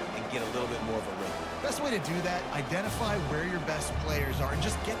up and get a little bit more of a rhythm. Best way to do that, identify where your best players are and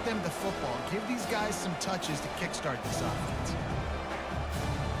just get them the football. Give these guys some touches to kickstart this offense.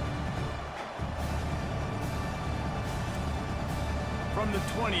 From the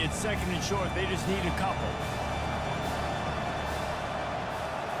 20, it's second and short. They just need a couple.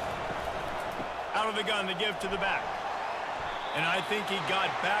 Out of the gun, the give to the back. And I think he got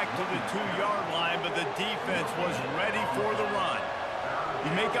back to the 2-yard line, but the defense was ready for the run.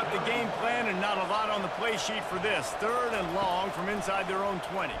 You make up the game plan and not a lot on the play sheet for this. Third and long from inside their own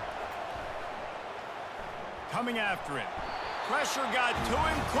 20. Coming after him. Pressure got to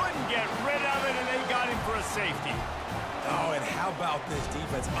him, couldn't get rid of it, and they got him for a safety. Oh, and how about this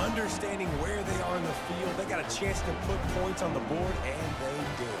defense? Understanding where they are in the field. They got a chance to put points on the board, and they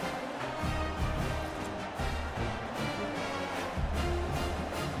do.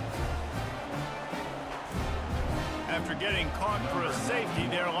 After getting caught for a safety,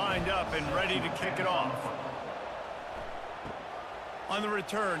 they're lined up and ready to kick it off. On the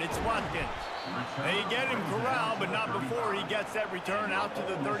return, it's Watkins. They get him corralled, but not before he gets that return out to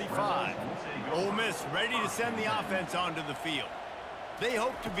the 35. Ole Miss ready to send the offense onto the field. They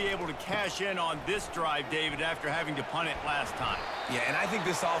hope to be able to cash in on this drive, David, after having to punt it last time. Yeah, and I think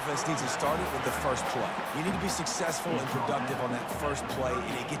this offense needs to start it with the first play. You need to be successful and productive on that first play,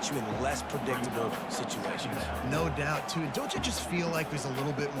 and it gets you in less predictable situations. No doubt, too. And don't you just feel like there's a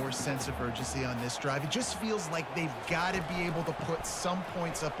little bit more sense of urgency on this drive? It just feels like they've got to be able to put some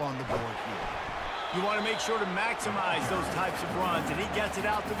points up on the board here. You want to make sure to maximize those types of runs, and he gets it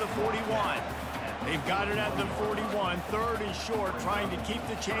out to the 41. They've got it at the 41, third and short, trying to keep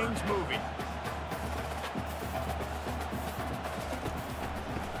the chains moving.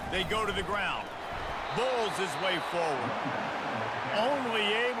 They go to the ground. Bulls his way forward. Only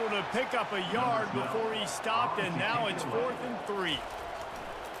able to pick up a yard before he stopped, and now it's 4th and 3.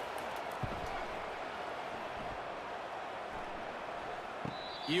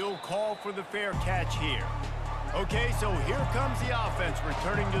 He'll call for the fair catch here. Okay, so here comes the offense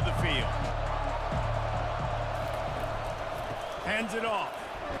returning to the field. Hands it off.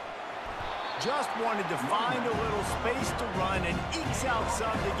 Just wanted to find a little space to run and ekes out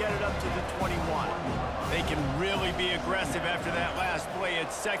some to get it up to the 21. They can really be aggressive after that last play.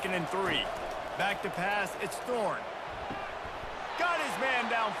 It's 2nd and 3. Back to pass, it's Thorne. Got his man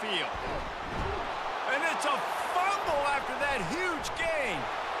downfield. And it's a fumble after that huge gain.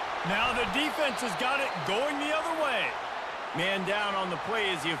 Now the defense has got it going the other way. Man down on the play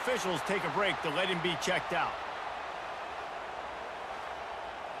as the officials take a break to let him be checked out.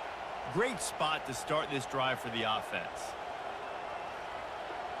 Great spot to start this drive for the offense.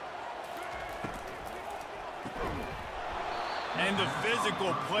 And the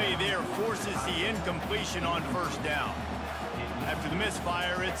physical play there forces the incompletion on first down. After the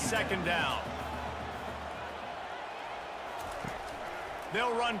misfire, it's 2nd down.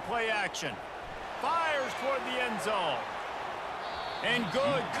 They'll run play action. Fires toward the end zone. And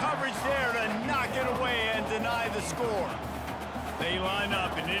good coverage there to knock it away and deny the score. They line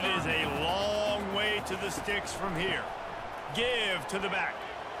up, and it is a long way to the sticks from here. Give to the back.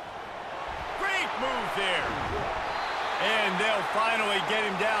 Great move there. And they'll finally get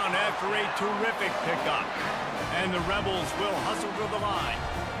him down after a terrific pickup. And the Rebels will hustle to the line.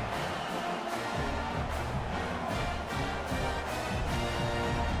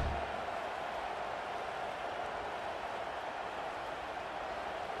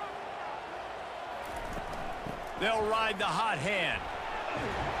 They'll ride the hot hand.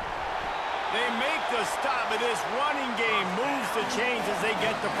 They make the stop, but this running game moves the chains as they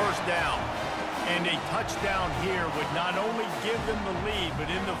get the first down. And a touchdown here would not only give them the lead, but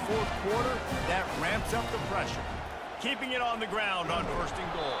in the 4th quarter, that ramps up the pressure. keeping it on the ground on 1st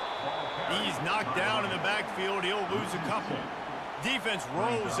and goal. He's knocked down in the backfield. He'll lose a couple. Defense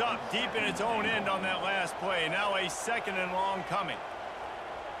rolls up deep in its own end on that last play. Now a 2nd and long coming.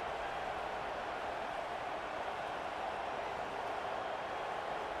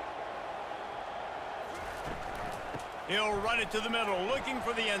 He'll run it to the middle, looking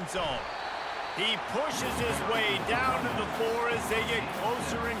for the end zone. He pushes his way down to the 4 as they get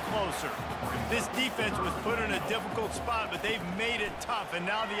closer and closer. This defense was put in a difficult spot, but they've made it tough, and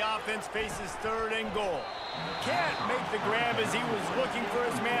now the offense faces 3rd and goal. Can't make the grab as he was looking for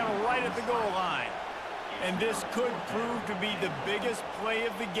his man right at the goal line. And this could prove to be the biggest play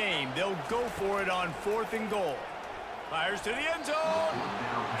of the game. They'll go for it on 4th and goal. Fires to the end zone.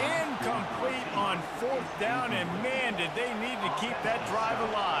 Incomplete on 4th down, and man, did they need to keep that drive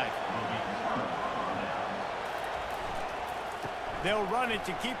alive. They'll run it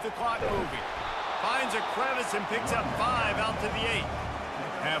to keep the clock moving. Finds a crevice and picks up 5 out to the 8.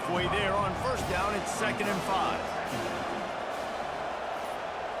 Halfway there on 1st down, it's 2nd and 5.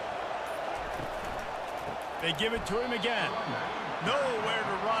 They give it to him again. Nowhere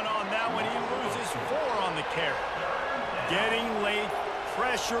to run on that one. He loses 4 on the carry. Getting late,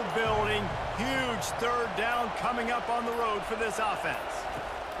 pressure building, huge 3rd down coming up on the road for this offense.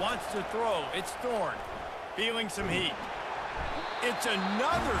 Wants to throw. It's Thorne. Feeling some heat. It's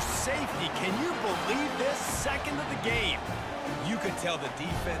another safety. Can you believe this? 2nd of the game. You could tell the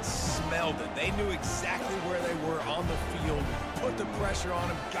defense smelled it. They knew exactly where they were on the field, put the pressure on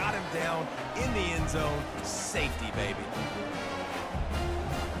him, got him down in the end zone. Safety, baby.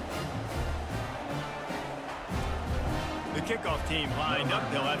 The kickoff team lined up.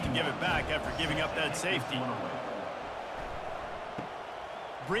 They'll have to give it back after giving up that safety.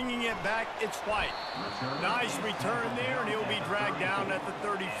 Bringing it back, it's White. Nice return there, and he'll be dragged down at the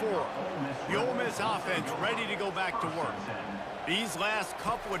 34. The Ole Miss offense ready to go back to work. These last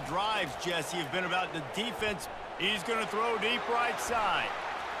couple of drives, Jesse, have been about the defense. He's going to throw deep right side.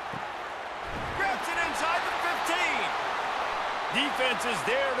 Grabs it inside the 15. Defense is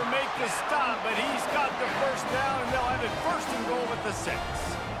there to make the stop, but he's got the 1st down, and they'll have it 1st and goal at the 6.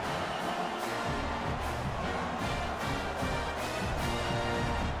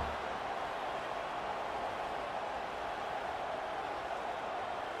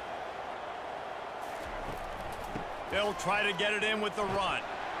 They'll try to get it in with the run.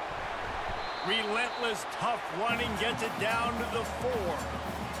 Relentless, tough running gets it down to the 4.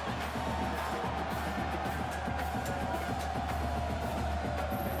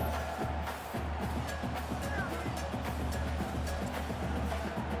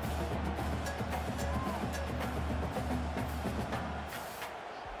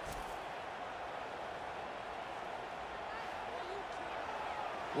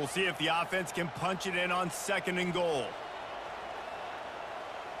 We'll see if the offense can punch it in on 2nd and goal.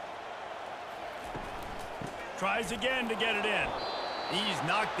 Tries again to get it in. He's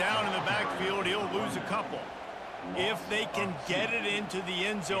knocked down in the backfield. He'll lose a couple. If they can get it into the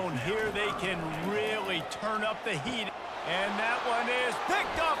end zone here, they can really turn up the heat. And that one is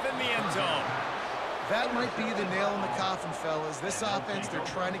picked up in the end zone. That might be the nail in the coffin, fellas. This offense, they're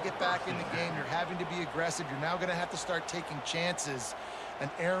trying to get back in the game. You're having to be aggressive. You're now going to have to start taking chances. An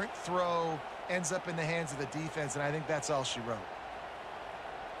errant throw ends up in the hands of the defense, and I think that's all she wrote.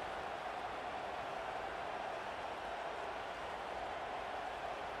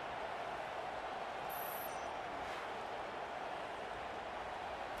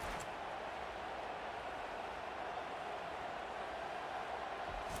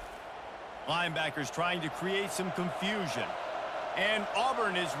 Linebackers trying to create some confusion. And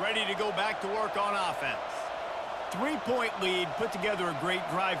Auburn is ready to go back to work on offense. 3-point lead, put together a great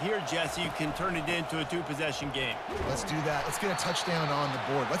drive here, Jesse. You can turn it into a 2-possession game. Let's do that. Let's get a touchdown on the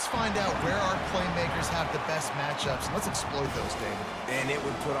board. Let's find out where our playmakers have the best matchups, and let's exploit those, David. And it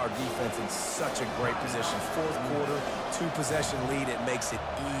would put our defense in such a great position. 4th quarter, 2-possession lead. It makes it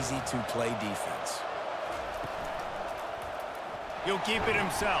easy to play defense. He'll keep it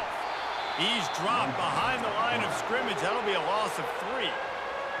himself. He's dropped behind the line of scrimmage. That'll be a loss of 3.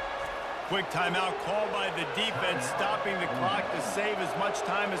 Quick timeout called by the defense, stopping the clock to save as much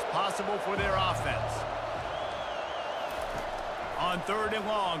time as possible for their offense. On 3rd and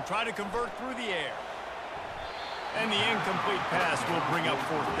long, try to convert through the air. And the incomplete pass will bring up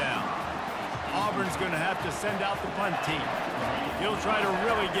 4th down. Auburn's going to have to send out the punt team. He'll try to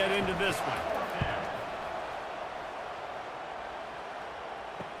really get into this one.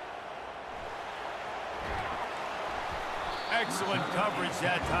 Excellent coverage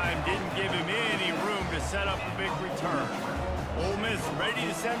that time. Didn't give him any room to set up a big return. Ole Miss ready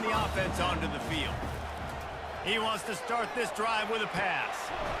to send the offense onto the field. He wants to start this drive with a pass.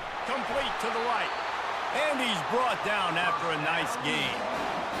 Complete to the right. And he's brought down after a nice gain.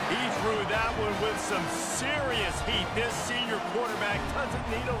 He threw that one with some serious heat. This senior quarterback doesn't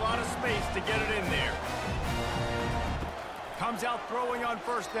need a lot of space to get it in there. Comes out throwing on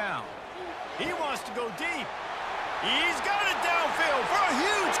first down. He wants to go deep. He's got it downfield for a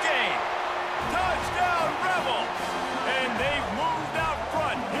huge gain. Touchdown, Rebels! And they've moved out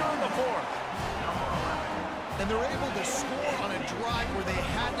front here in the fourth. And they're able to score on a drive where they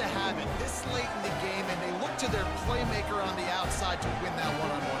had to have it this late in the game, and they look to their playmaker on the outside to win that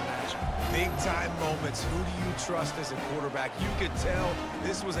one-on-one match. Big-time moments. Who do you trust as a quarterback? You could tell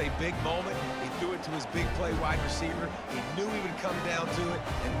this was a big moment. He threw it to his big play wide receiver. He knew he would come down to it,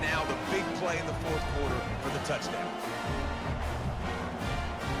 and now the big play in the fourth quarter for the touchdown.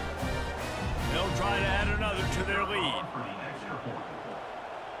 They'll try to add another to their lead.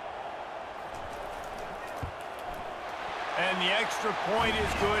 And the extra point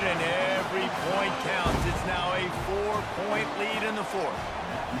is good, and every point counts. It's now a 4-point lead in the fourth.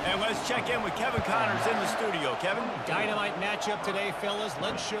 And let's check in with Kevin Connors in the studio. Kevin? Dynamite matchup today, fellas.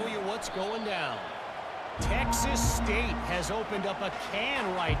 Let's show you what's going down. Texas State has opened up a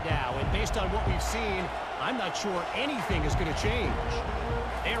can right now, and based on what we've seen, I'm not sure anything is going to change.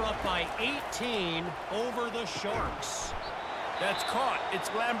 They're up by 18 over the Sharks. That's caught. It's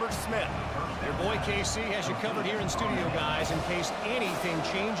Lambert Smith. Your boy KC has you covered here in studio, guys, in case anything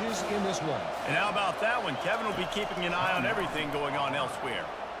changes in this one. And how about that one? Kevin will be keeping an eye on everything going on elsewhere.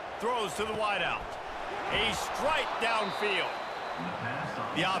 Throws to the wideout. A strike downfield.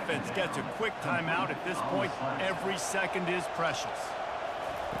 The offense gets a quick timeout. At this point, every second is precious.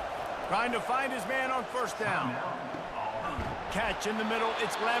 Trying to find his man on first down. Catch in the middle.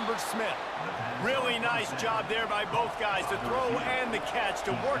 It's Lambert Smith. Really nice job there by both guys, the throw and the catch,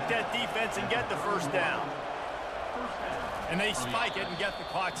 to work that defense and get the first down. And they spike it and get the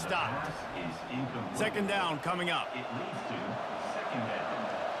clock stopped. Second down coming up. It leads to second down.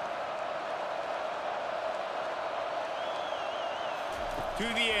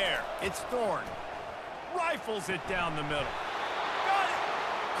 To the air. It's Thorne. Rifles it down the middle. Got it.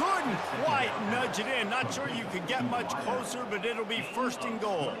 Couldn't quite nudge it in. Not sure you could get much closer, but it'll be first and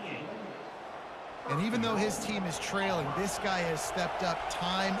goal. And even though his team is trailing, this guy has stepped up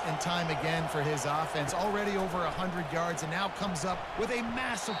time and time again for his offense. Already over 100 yards, and now comes up with a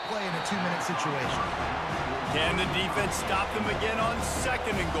massive play in a 2-minute situation. Can the defense stop them again on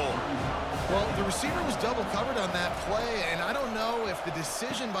second and goal? Well, the receiver was double covered on that play, and I don't know if the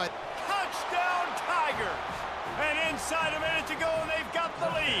decision by... Touchdown, Tigers! And inside a minute to go, and they've got the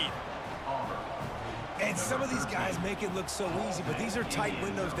lead. And some of these guys make it look so easy, but these are tight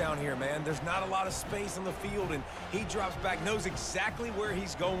windows down here, man. There's not a lot of space on the field, and he drops back, knows exactly where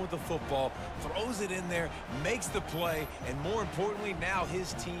he's going with the football, throws it in there, makes the play, and more importantly, now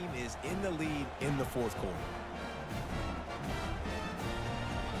his team is in the lead in the fourth quarter.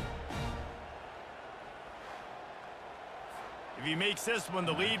 If he makes this one,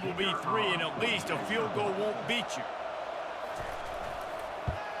 the lead will be 3, and at least a field goal won't beat you.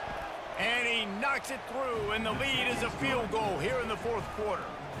 And he knocks it through, and the lead is a field goal here in the fourth quarter.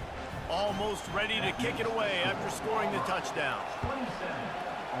 Almost ready to kick it away after scoring the touchdown. 27,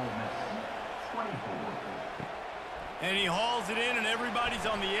 Ole Miss, 24. And he hauls it in, and everybody's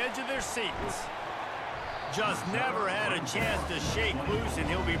on the edge of their seats. Just never had a chance to shake loose, and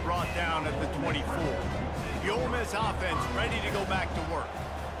he'll be brought down at the 24. The Ole Miss offense ready to go back to work.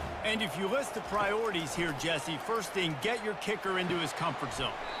 And if you list the priorities here, Jesse, first thing, get your kicker into his comfort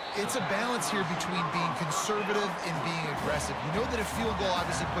zone. It's a balance here between being conservative and being aggressive. You know that a field goal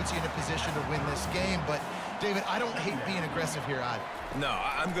obviously puts you in a position to win this game, but, David, I don't hate being aggressive here either. No,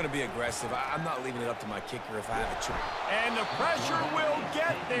 I'm going to be aggressive. I'm not leaving it up to my kicker if I have a choice. And the pressure will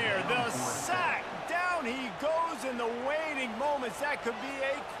get there. The sack. Down he goes in the waning moments. That could be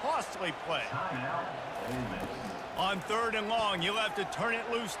a costly play. Timeout, Ole Miss. On third and long, you'll have to turn it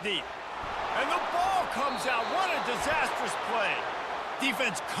loose deep. And the ball comes out. What a disastrous play.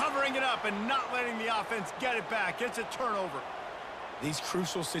 Defense covering it up and not letting the offense get it back. It's a turnover. These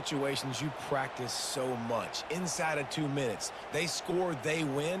crucial situations you practice so much. Inside of 2 minutes, they score, they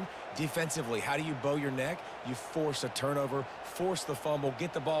win. Defensively, how do you bow your neck? You force a turnover, force the fumble,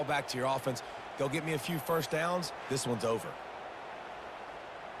 get the ball back to your offense. Go get me a few first downs. This one's over.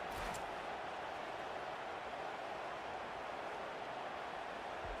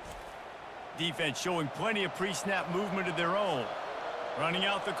 Defense showing plenty of pre-snap movement of their own. Running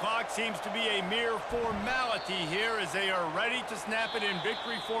out the clock seems to be a mere formality here as they are ready to snap it in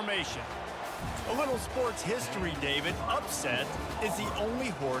victory formation. A little sports history, David. Upset is the only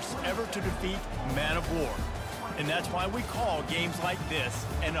horse ever to defeat Man of War. And that's why we call games like this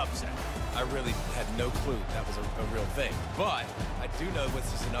an upset. I really had no clue that was a real thing. But I do know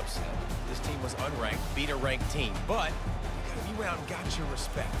this is an upset. This team was unranked, beat a ranked team. But you went out and got your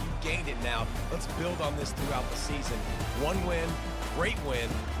respect. You gained it now. Let's build on this throughout the season. One win, great win.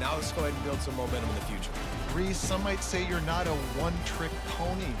 Now let's go ahead and build some momentum in the future. Reese, some might say you're not a one-trick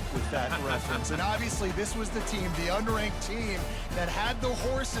pony with that reference. And obviously, this was the team, the unranked team, that had the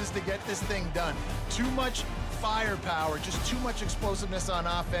horses to get this thing done. Too much firepower, just too much explosiveness on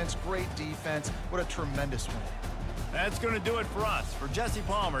offense, great defense. What a tremendous win. That's going to do it for us. For Jesse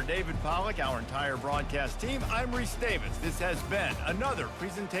Palmer, David Pollack, our entire broadcast team, I'm Reese Davis. This has been another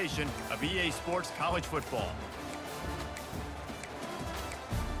presentation of EA Sports College Football.